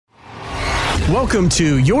Welcome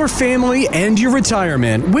to Your Family and Your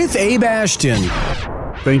Retirement with Abe Ashton.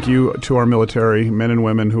 Thank you to our military men and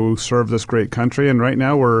women who serve this great country. And right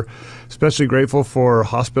now we're especially grateful for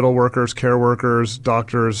hospital workers, care workers,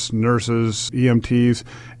 doctors, nurses, EMTs,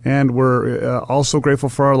 and we're also grateful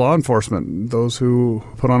for our law enforcement, those who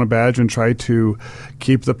put on a badge and try to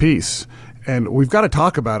keep the peace. And we've got to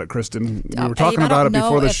talk about it, Kristen. We were talking about it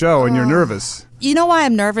before the show, and you're nervous. You know why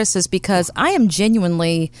I'm nervous is because I am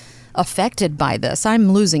genuinely affected by this.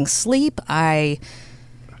 I'm losing sleep. I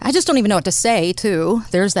just don't even know what to say, too.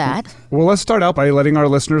 There's that. Well, let's start out by letting our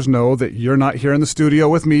listeners know that you're not here in the studio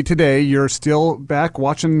with me today. You're still back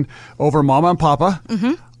watching over Mama and Papa.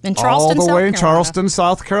 Mm-hmm. In Charleston, all the way in South Carolina. Charleston,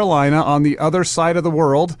 South Carolina, on the other side of the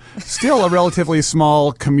world. Still a relatively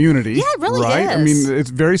small community. Yeah, it really right? is. I mean, it's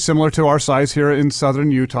very similar to our size here in southern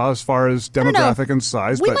Utah as far as demographic and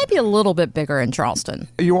size. We but might be a little bit bigger in Charleston.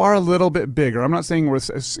 You are a little bit bigger. I'm not saying we're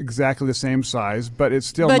exactly the same size, but it's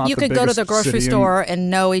still not the biggest. But you could go to the grocery city store and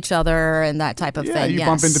know each other and that type of thing. Yeah, you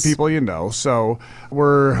bump into people you know. So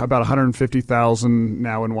we're about 150,000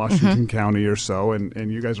 now in Washington County or so,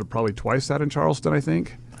 and you guys are probably twice that in Charleston, I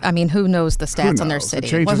think. I mean, who knows the stats on their city?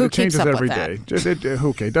 It changes every day.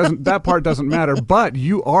 Okay, that part doesn't matter. But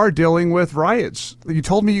you are dealing with riots. You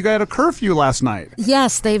told me you got a curfew last night.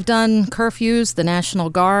 Yes, they've done curfews. The National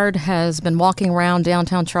Guard has been walking around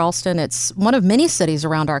downtown Charleston. It's one of many cities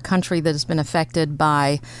around our country that has been affected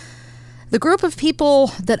by the group of people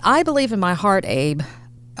that I believe in my heart, Abe,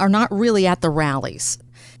 are not really at the rallies.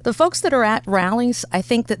 The folks that are at rallies, I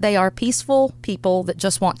think that they are peaceful people that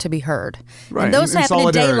just want to be heard. Right. And those happen in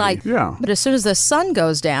daylight. Yeah. But as soon as the sun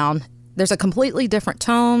goes down, there's a completely different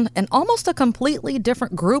tone and almost a completely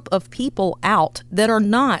different group of people out that are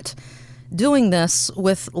not doing this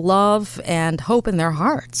with love and hope in their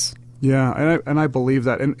hearts. Yeah, and I believe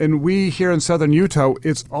that. And we here in southern Utah,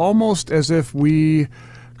 it's almost as if we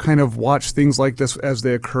kind of watch things like this as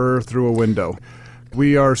they occur through a window.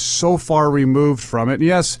 We are so far removed from it.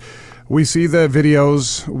 Yes, we see the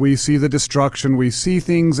videos, we see the destruction, we see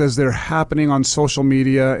things as they're happening on social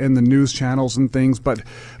media and the news channels and things, but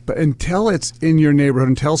until it's in your neighborhood,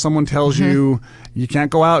 until someone tells you can't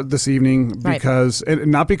go out this evening because, and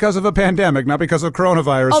not because of a pandemic, not because of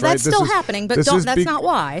coronavirus. Oh, that's still happening, but that's not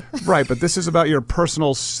why. Right, but this is about your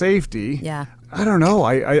personal safety. Yeah. I don't know.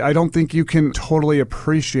 I don't think you can totally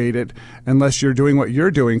appreciate it unless you're doing what you're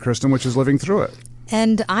doing, Kristen, which is living through it.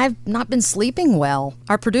 And I've not been sleeping well.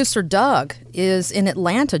 Our producer, Doug, is in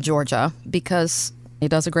Atlanta, Georgia, because he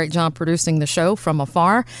does a great job producing the show from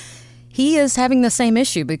afar. He is having the same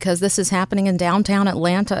issue because this is happening in downtown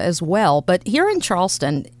Atlanta as well. But here in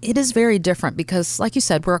Charleston, it is very different because, like you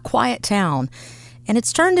said, we're a quiet town. And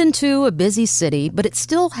it's turned into a busy city, but it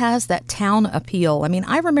still has that town appeal. I mean,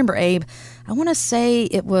 I remember, Abe, I want to say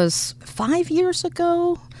it was 5 years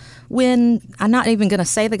ago when, I'm not even going to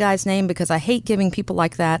say the guy's name because I hate giving people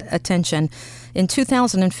like that attention. In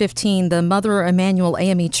 2015, the Mother Emanuel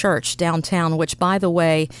AME Church downtown, which, by the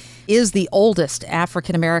way, is the oldest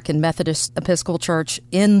African-American Methodist Episcopal Church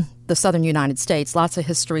in the southern United States. Lots of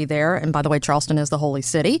history there. And by the way, Charleston is the holy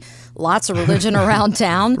city. Lots of religion around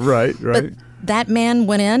town. Right. But that man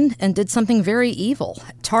went in and did something very evil,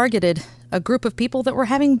 targeted a group of people that were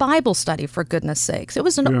having Bible study, for goodness sakes. It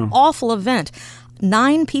was an awful event.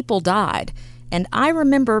 9 people died. And I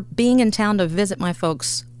remember being in town to visit my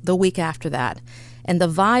folks the week after that. And the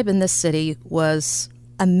vibe in this city was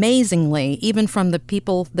amazingly, even from the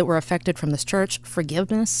people that were affected from this church,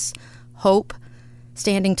 forgiveness, hope,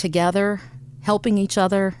 standing together, helping each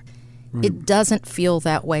other. It doesn't feel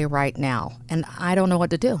that way right now. And I don't know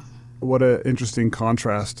what to do. What an interesting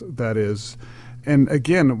contrast that is. And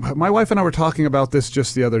again, my wife and I were talking about this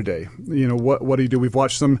just the other day. You know, what do you do? We've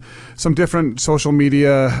watched some different social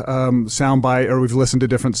media soundbite, or we've listened to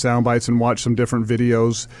different sound bites and watched some different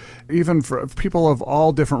videos, even for people of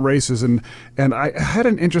all different races. And I had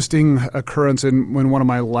an interesting occurrence when one of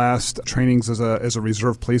my last trainings as a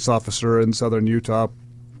reserve police officer in southern Utah.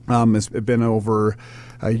 It's been over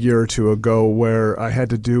a year or two ago, where I had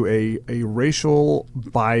to do a racial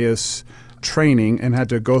bias training and had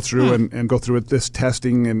to go through and go through this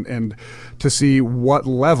testing and to see what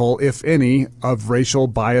level, if any, of racial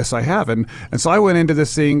bias I have. And so I went into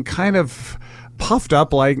this thing kind of puffed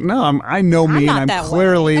up, like, no, I'm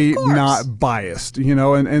clearly not biased, you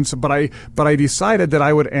know. And so, but I decided that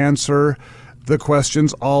I would answer the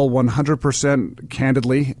questions all 100%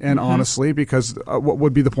 candidly and honestly, because what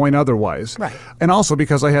would be the point otherwise? Right. And also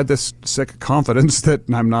because I had this sick confidence that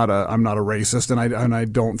I'm not a racist, and I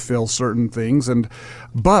don't feel certain things.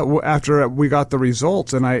 But after we got the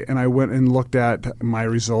results, and I went and looked at my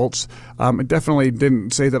results, it definitely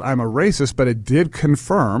didn't say that I'm a racist, but it did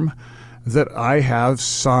confirm that I have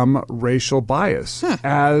some racial bias,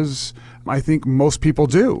 as I think most people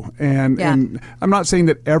do. And I'm not saying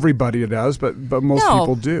that everybody does, but most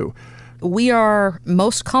people do. We are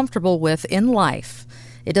most comfortable with in life.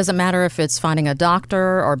 It doesn't matter if it's finding a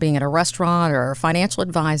doctor or being at a restaurant or a financial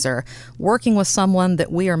advisor, working with someone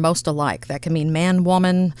that we are most alike. That can mean man,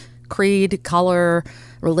 woman, creed, color,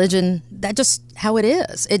 religion. That's just how it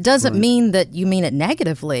is. It doesn't mean that you mean it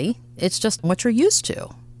negatively. It's just what you're used to.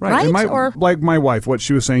 Right. And like my wife, what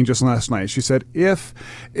she was saying just last night, she said,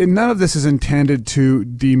 none of this is intended to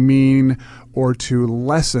demean or to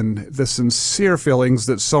lessen the sincere feelings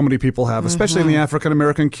that so many people have, especially in the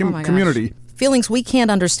African-American community. Feelings we can't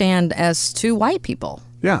understand as two white people.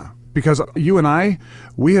 Yeah. Because you and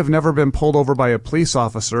we have never been pulled over by a police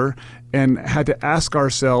officer and had to ask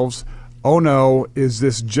ourselves, oh no, is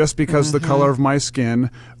this just because of the color of my skin?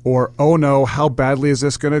 Or, oh no, how badly is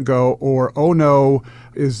this going to go? Or, oh no,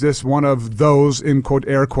 is this one of those, in quote,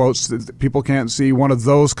 air quotes, that people can't see, one of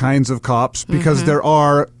those kinds of cops? Because there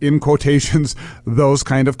are, in quotations, those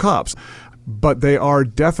kind of cops. But they are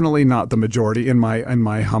definitely not the majority, in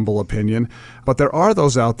my humble opinion. But there are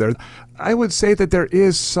those out there. I would say that there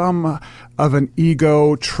is some of an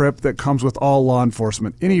ego trip that comes with all law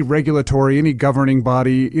enforcement. Any regulatory, any governing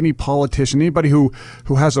body, any politician, anybody who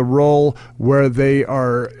has a role where they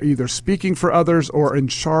are either speaking for others or in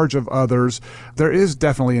charge of others, there is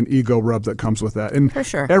definitely an ego rub that comes with that. And for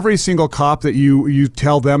sure. Every single cop that you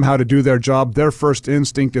tell them how to do their job, their first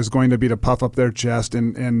instinct is going to be to puff up their chest,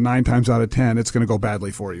 and 9 times out of 10, it's going to go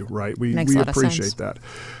badly for you, right? We appreciate that.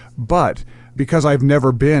 But because I've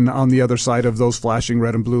never been on the other side of those flashing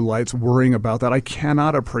red and blue lights worrying about that, I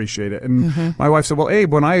cannot appreciate it. And my wife said, well,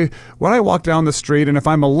 Abe, when I walk down the street and if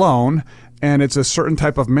I'm alone and it's a certain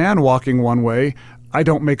type of man walking one way, I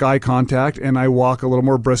don't make eye contact and I walk a little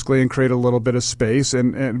more briskly and create a little bit of space,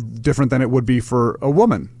 and different than it would be for a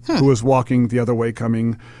woman who is walking the other way,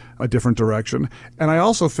 coming a different direction. And I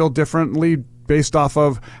also feel differently based off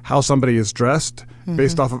of how somebody is dressed,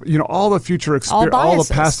 based off of all the future all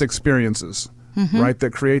the past experiences, right,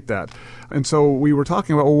 that create that. And so we were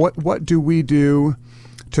talking about, well, what do we do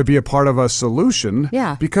to be a part of a solution?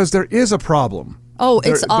 Yeah. Because there is a problem. Oh,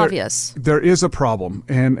 it's obvious. There is a problem,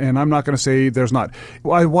 and I'm not going to say there's not.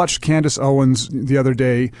 Well, I watched Candace Owens the other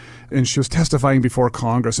day, and she was testifying before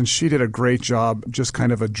Congress, and she did a great job just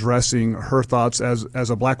kind of addressing her thoughts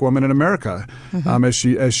as a black woman in America, as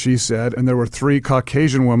she said. And there were 3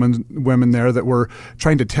 Caucasian women there that were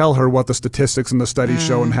trying to tell her what the statistics and the studies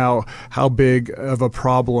show, and how big of a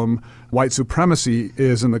problem white supremacy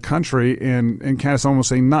is in the country. And Candace Owens was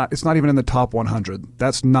saying it's not even in the top 100.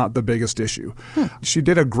 That's not the biggest issue. She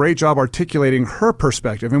did a great job articulating her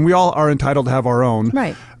perspective, and we all are entitled to have our own.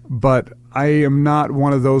 Right. But I am not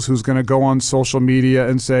one of those who's going to go on social media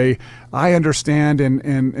and say, I understand,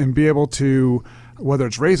 and be able to, whether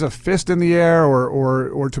it's raise a fist in the air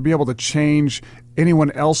or to be able to change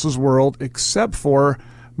anyone else's world, except for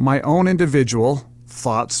my own individual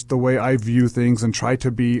thoughts, the way I view things, and try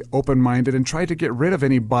to be open-minded and try to get rid of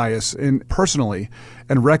any bias personally,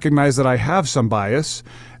 and recognize that I have some bias.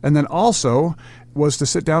 And then also was to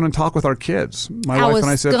sit down and talk with our kids. My wife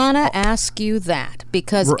and I said, I was going to ask you that,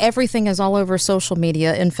 because everything is all over social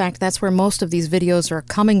media. In fact, that's where most of these videos are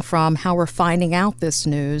coming from, how we're finding out this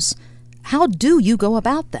news. How do you go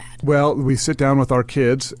about that? Well, we sit down with our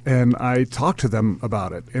kids and I talk to them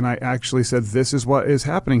about it. And I actually said, this is what is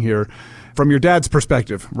happening here from your dad's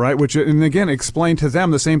perspective, right? And again, explain to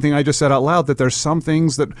them the same thing I just said out loud, that there's some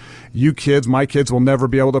things that my kids will never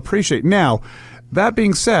be able to appreciate. Now, that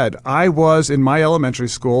being said, I was in my elementary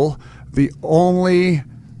school the only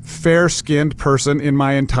fair-skinned person in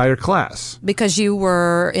my entire class. Because you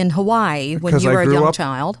were in Hawaii when you were a young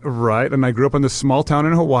child. Right, and I grew up in this small town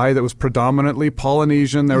in Hawaii that was predominantly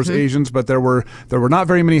Polynesian. There was Asians, but there were not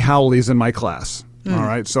very many Haoles in my class. All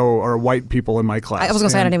right, or white people in my class. I was going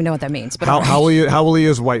to say I don't even know what that means. But Haole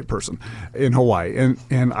is white person in Hawaii.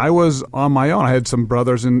 And I was on my own. I had some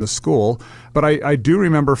brothers in the school. But I do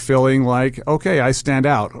remember feeling like, okay, I stand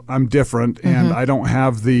out. I'm different, and I don't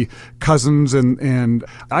have the cousins. And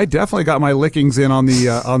I definitely got my lickings in on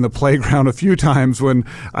the playground a few times when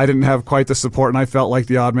I didn't have quite the support, and I felt like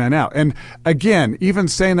the odd man out. And again, even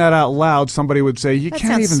saying that out loud, somebody would say, "You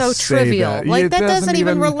can't even so say trivial. that. Like that doesn't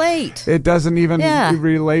even relate." It doesn't even.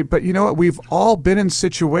 relate. But you know what? We've all been in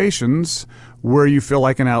situations where you feel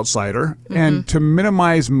like an outsider. And to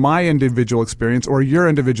minimize my individual experience or your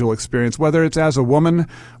individual experience, whether it's as a woman,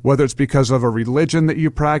 whether it's because of a religion that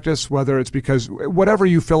you practice, whether it's because whatever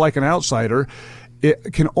you feel like an outsider,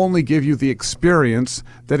 it can only give you the experience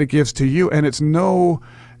that it gives to you. And it's no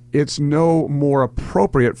more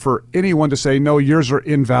appropriate for anyone to say, no, yours are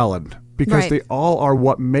invalid. Because they all are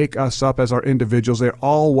what make us up as our individuals. They're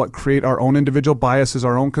all what create our own individual biases,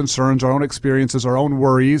 our own concerns, our own experiences, our own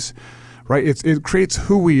worries, right? It creates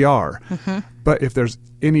who we are. But if there's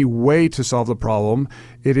any way to solve the problem,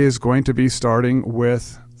 it is going to be starting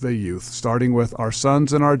with the youth, starting with our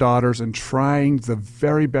sons and our daughters, and trying the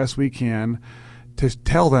very best we can to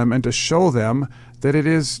tell them and to show them that it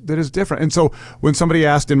is different. And so when somebody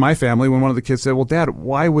asked in my family, when one of the kids said, well, Dad,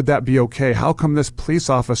 why would that be okay? How come this police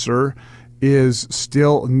officer is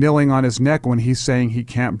still kneeling on his neck when he's saying he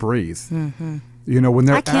can't breathe? You know, when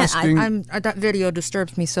they're asking... that video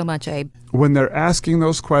disturbs me so much, Abe. When they're asking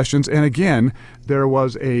those questions, and again, there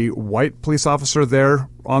was a white police officer there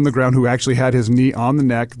on the ground who actually had his knee on the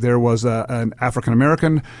neck. There was an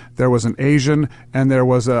African-American, there was an Asian, and there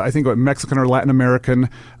was, I think, a Mexican or Latin American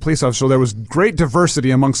police officer. So there was great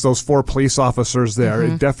diversity amongst those 4 police officers there.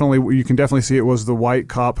 You can definitely see it was the white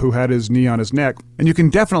cop who had his knee on his neck. And you can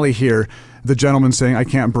definitely hear the gentleman saying, I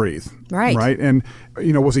can't breathe. Right. And,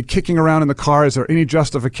 you know, was he kicking around in the car? Is there any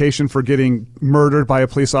justification for getting murdered by a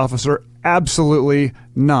police officer? Absolutely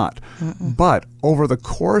not. But over the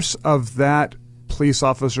course of that police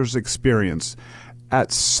officer's experience, at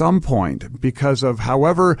some point, because of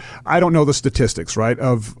however, I don't know the statistics, right?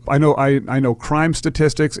 I know crime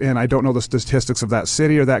statistics, and I don't know the statistics of that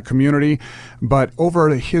city or that community, but over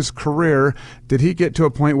his career, did he get to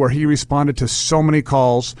a point where he responded to so many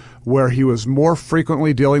calls where he was more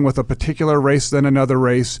frequently dealing with a particular race than another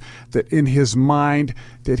race, that in his mind,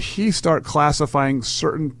 did he start classifying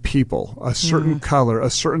certain people, a certain color, a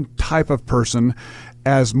certain type of person,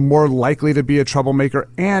 as more likely to be a troublemaker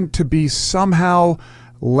and to be somehow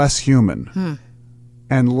less human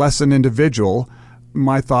and less an individual?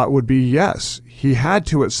 My thought would be yes, he had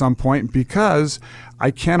to at some point, because I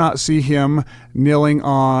cannot see him kneeling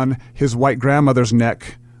on his white grandmother's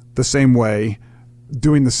neck the same way,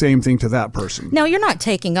 doing the same thing to that person. No, you're not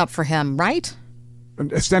taking up for him, right?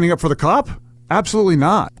 Standing up for the cop? Absolutely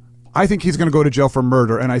not. I think he's going to go to jail for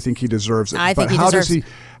murder, and I think he deserves it. I think he deserves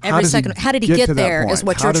every second. How did he get there is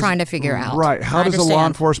what you're trying to figure out. Right. How does a law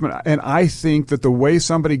enforcement... And I think that the way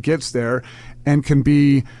somebody gets there and can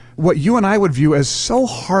be what you and I would view as so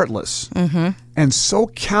heartless and so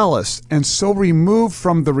callous and so removed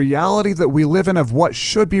from the reality that we live in of what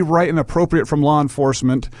should be right and appropriate from law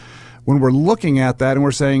enforcement, when we're looking at that and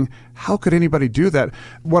we're saying, how could anybody do that?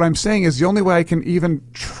 What I'm saying is the only way I can even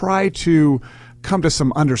try to come to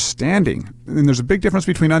some understanding, and there's a big difference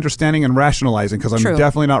between understanding and rationalizing, because I'm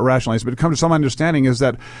definitely not rationalizing, but to come to some understanding is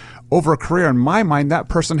that over a career, in my mind, that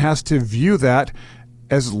person has to view that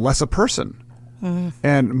as less a person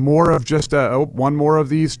and more of just one more of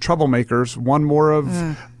these troublemakers, one more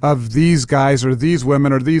of these guys or these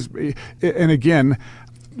women or these. And again,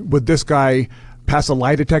 would this guy pass a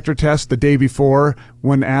lie detector test the day before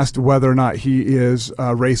when asked whether or not he is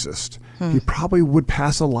racist? He probably would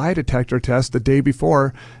pass a lie detector test the day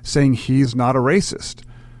before saying he's not a racist.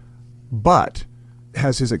 But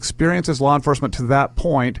has his experience as law enforcement to that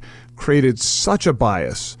point created such a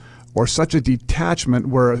bias or such a detachment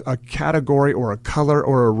where a category or a color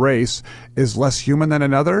or a race is less human than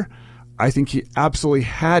another? I think he absolutely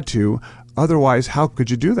had to. Otherwise, how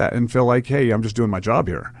could you do that and feel like, hey, I'm just doing my job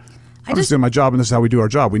here? I'm just doing my job, and this is how we do our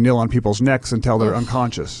job. We kneel on people's necks until they're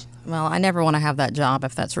unconscious. Well, I never want to have that job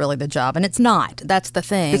if that's really the job. And it's not. That's the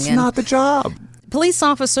thing. It's not the job. Police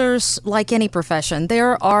officers, like any profession,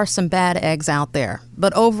 there are some bad eggs out there.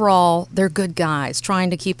 But overall, they're good guys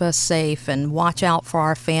trying to keep us safe and watch out for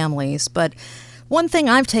our families. But one thing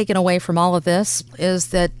I've taken away from all of this is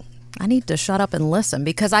that I need to shut up and listen,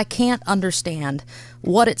 because I can't understand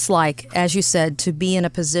what it's like, as you said, to be in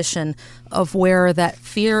a position of where that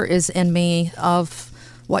fear is in me of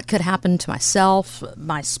what could happen to myself,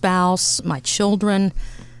 my spouse, my children,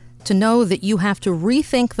 to know that you have to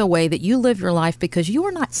rethink the way that you live your life because you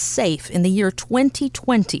are not safe in the year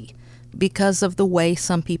 2020 because of the way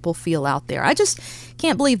some people feel out there. I just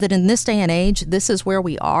can't believe that in this day and age, this is where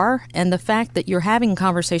we are. And the fact that you're having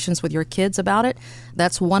conversations with your kids about it,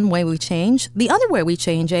 that's one way we change. The other way we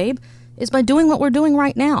change, Abe, is by doing what we're doing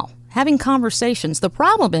right now. having conversations. The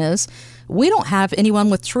problem is we don't have anyone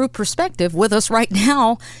with true perspective with us right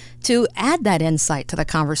now to add that insight to the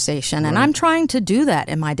conversation. And I'm trying to do that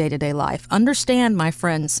in my day-to-day life, understand my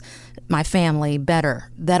friends, my family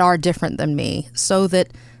better that are different than me so that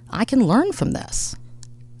I can learn from this.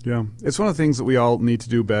 Yeah, it's one of the things that we all need to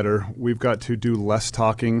do better. We've got to do less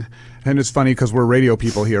talking. And it's funny because we're radio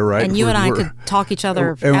people here, right? And you and I could talk each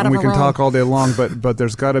other out of a And we can room. talk all day long, but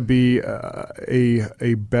there's got to be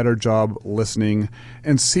a better job listening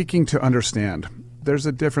and seeking to understand. There's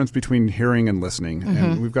a difference between hearing and listening.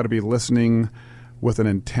 And we've got to be listening with an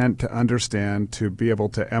intent to understand, to be able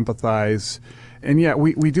to empathize. And yeah,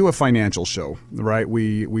 we do a financial show, right?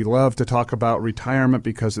 We love to talk about retirement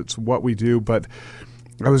because it's what we do, but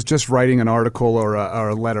I was just writing an article or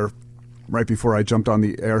a letter right before I jumped on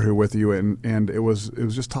the air here with you, and it was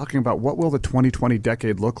just talking about what will the 2020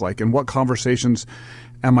 decade look like, and what conversations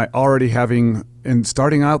am I already having in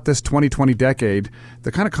starting out this 2020 decade,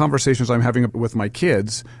 the kind of conversations I'm having with my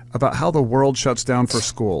kids about how the world shuts down for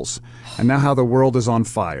schools, and now how the world is on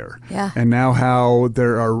fire, and now how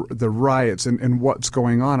there are the riots and what's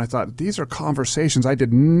going on. I thought, these are conversations I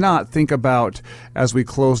did not think about as we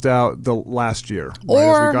closed out the last year, right?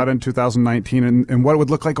 As we got in 2019 and what it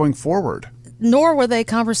would look like going forward. Nor were they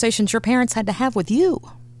conversations your parents had to have with you.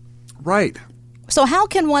 Right. So how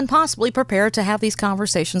can one possibly prepare to have these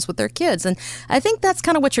conversations with their kids? And I think that's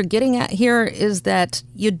kind of what you're getting at here, is that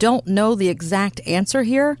you don't know the exact answer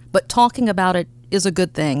here, but talking about it is a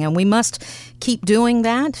good thing. And we must keep doing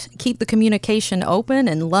that, keep the communication open,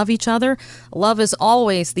 and love each other. Love is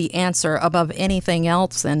always the answer above anything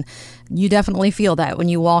else. And you definitely feel that when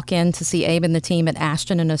you walk in to see Abe and the team at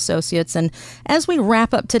Ashton and Associates. And as we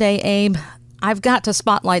wrap up today, Abe, I've got to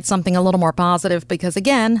spotlight something a little more positive because,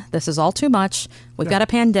 again, this is all too much. We've got a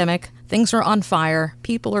pandemic. Things are on fire.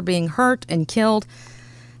 People are being hurt and killed.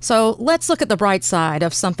 So let's look at the bright side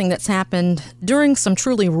of something that's happened during some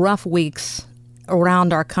truly rough weeks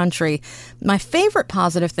around our country. My favorite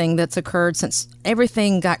positive thing that's occurred since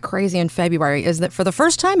everything got crazy in February is that for the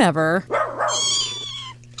first time ever,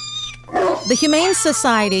 the Humane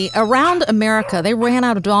Society around America, they ran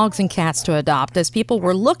out of dogs and cats to adopt as people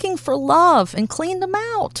were looking for love and cleaned them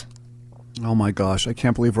out. Oh my gosh, I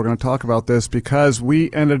can't believe we're going to talk about this because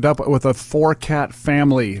we ended up with a 4-cat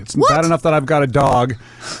family. It's bad enough that I've got a dog.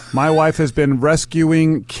 My wife has been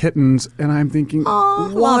rescuing kittens, and I'm thinking,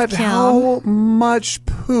 how much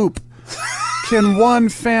poop can one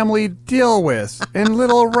family deal with? And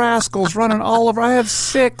little rascals running all over. I have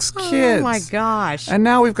 6 kids. Oh my gosh. And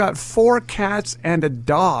now we've got 4 cats and a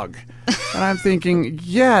dog. And I'm thinking,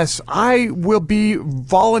 yes, I will be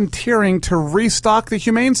volunteering to restock the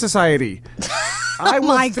Humane Society. I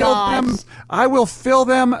will fill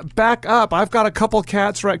them back up. I've got a couple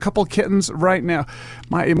cats, a couple kittens right now.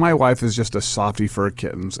 My wife is just a softie for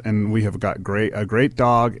kittens, and we have got a great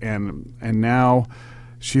dog, and now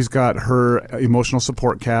she's got her emotional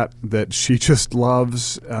support cat that she just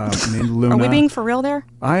loves, named Luna. Are we being for real there?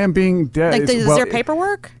 I am being dead. Like, is there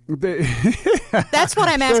paperwork? That's what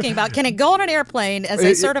I'm asking about. Can it go on an airplane as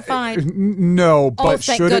a certified? No, but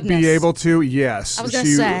thank should goodness. it be able to? Yes. I was going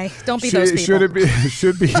to say, don't be those people.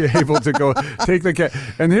 Should be able to go take the cat.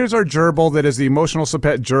 And here's our gerbil that is the emotional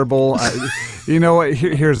support gerbil. You know what?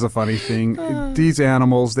 Here's the funny thing. These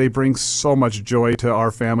animals, they bring so much joy to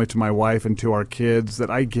our family, to my wife, and to our kids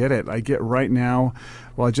that I get it. I get right now,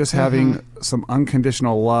 while just having some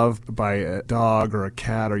unconditional love by a dog or a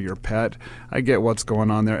cat or your pet, I get what's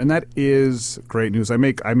going on there, and that is great news. I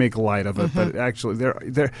make light of it, but actually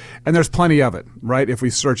there's plenty of it, right? If we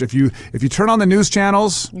search, if you turn on the news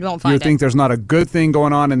channels, you think there's not a good thing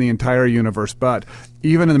going on in the entire universe. But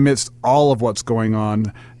even in the midst of all of what's going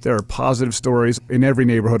on, there are positive stories in every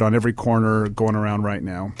neighborhood, on every corner, going around right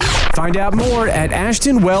now. Find out more at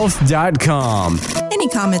ashtonwealth.com. Any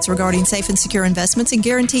comments regarding safe and secure investments and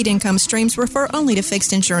guaranteed income streams refer only to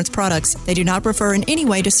fixed insurance products. They do not refer in any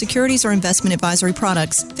way to securities or investment advisory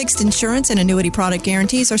products. Fixed insurance and annuity product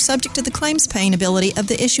guarantees are subject to the claims paying ability of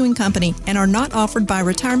the issuing company and are not offered by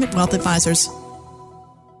Retirement Wealth Advisors.